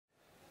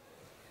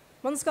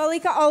Man skal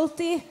ikke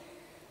alltid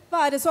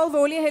være så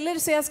alvorlig heller,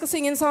 så jeg skal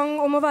synge en sang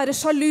om å være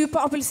sjalu på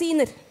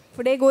appelsiner.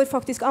 For det går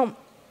faktisk an.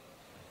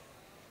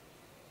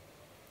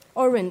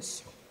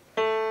 Orange.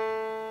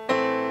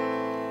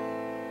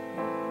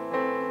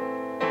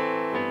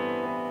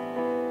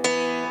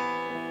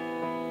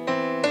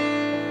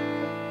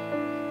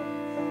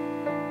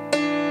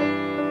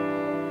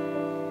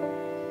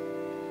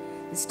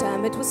 This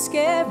time it was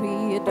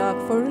scary, a dark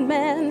foreign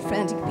man,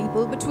 frantic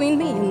people between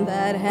me and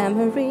that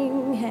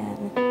hammering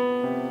hand.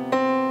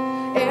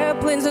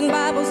 Airplanes and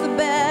Bibles, the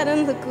bad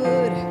and the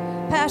good,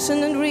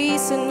 passion and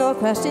reason all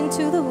crashed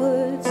into the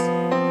woods.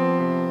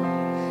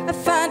 I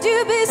found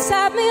you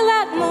beside me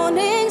like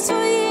mornings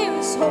for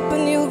years,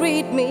 hoping you'll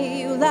read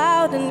me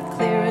loud and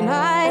clear, and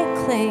I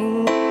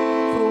cling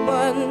for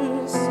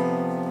once.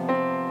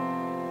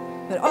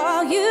 But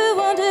all you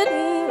wanted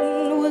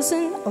was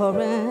an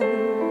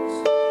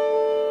orange.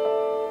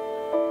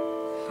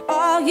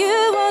 All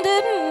you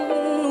wanted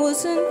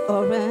was an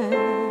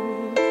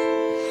orange.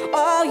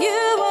 All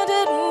you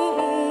wanted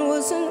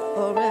was an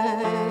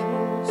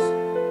orange.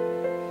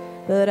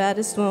 But I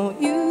just want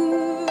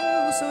you,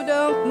 so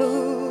don't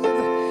move.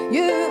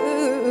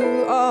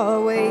 You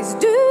always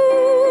do.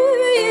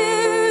 You,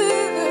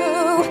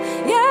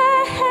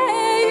 yeah,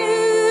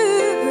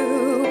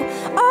 you,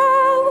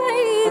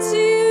 always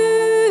you.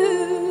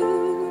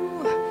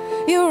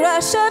 You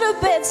rush out of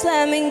bed,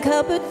 slamming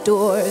cupboard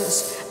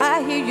doors.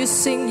 I hear you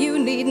sing, you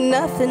need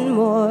nothing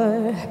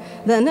more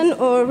than an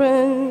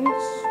orange.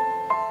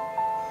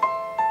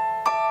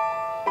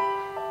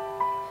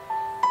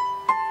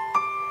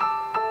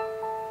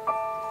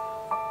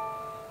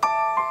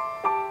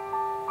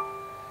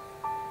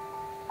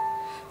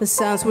 The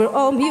sounds were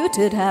all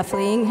muted, half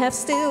fleeing, half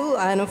still.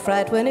 I know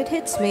fright when it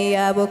hits me,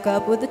 I woke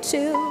up with a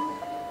chill.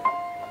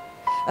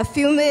 A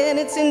few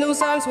minutes in those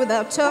arms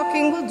without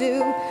talking will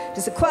do.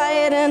 Just the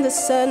quiet and the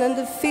sun and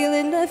the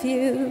feeling of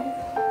you.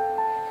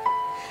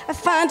 I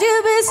find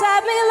you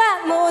beside me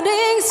like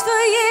mornings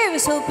for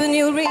years, hoping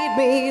you'll read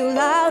me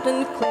loud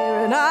and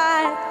clear, and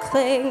I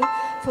cling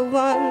for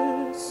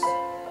once.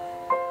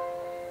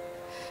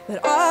 But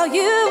all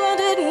you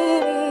wanted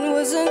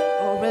was an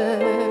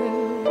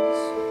orange.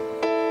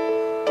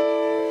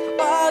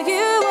 All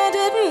you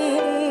wanted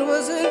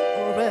was an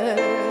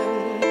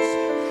orange.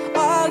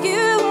 All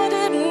you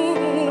wanted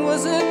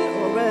was an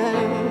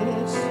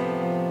orange.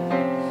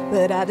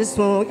 But I just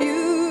want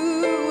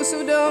you,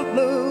 so don't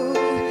move.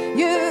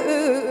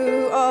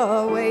 You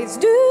always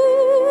do.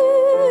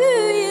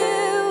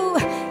 You,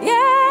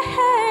 yeah,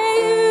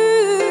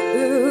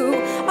 you,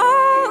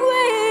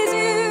 always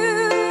you.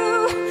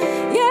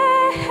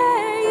 Yeah,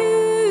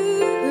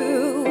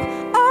 you,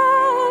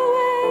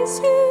 always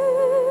you.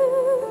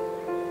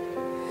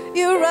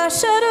 You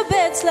rush out of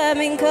bed,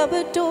 slamming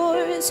cupboard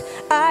doors.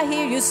 I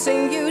hear you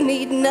sing, you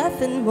need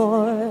nothing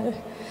more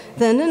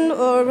than an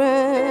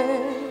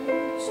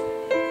orange.